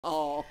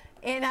Oh.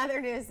 In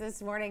other news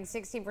this morning,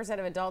 16%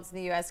 of adults in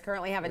the U.S.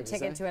 currently have a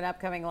ticket to an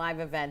upcoming live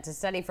event. A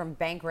study from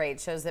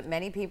Bankrate shows that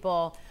many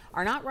people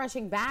are not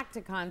rushing back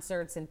to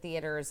concerts and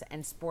theaters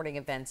and sporting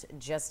events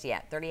just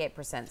yet.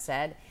 38%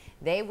 said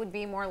they would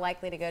be more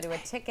likely to go to a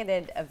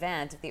ticketed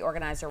event if the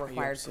organizer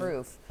required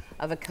proof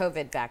of a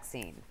COVID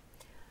vaccine.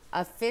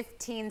 A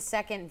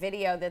 15-second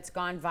video that's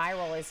gone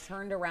viral has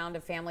turned around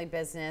a family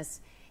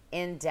business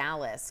in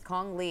Dallas.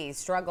 Kong Lee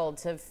struggled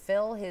to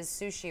fill his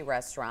sushi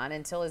restaurant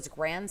until his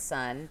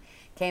grandson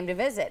came to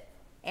visit.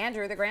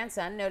 Andrew, the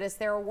grandson, noticed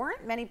there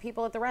weren't many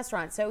people at the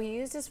restaurant, so he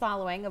used his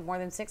following of more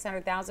than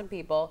 600,000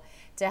 people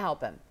to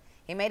help him.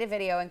 He made a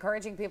video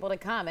encouraging people to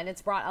come, and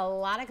it's brought a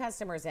lot of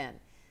customers in.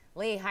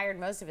 Lee hired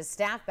most of his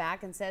staff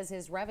back and says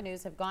his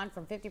revenues have gone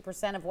from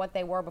 50% of what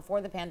they were before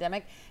the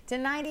pandemic to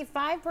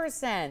 95%.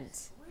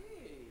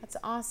 Sweet. That's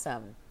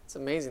awesome. It's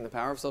amazing, the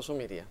power of social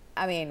media.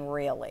 I mean,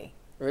 really.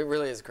 It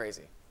really is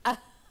crazy.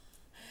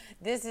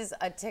 This is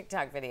a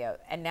TikTok video,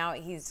 and now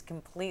he's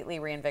completely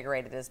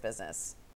reinvigorated his business.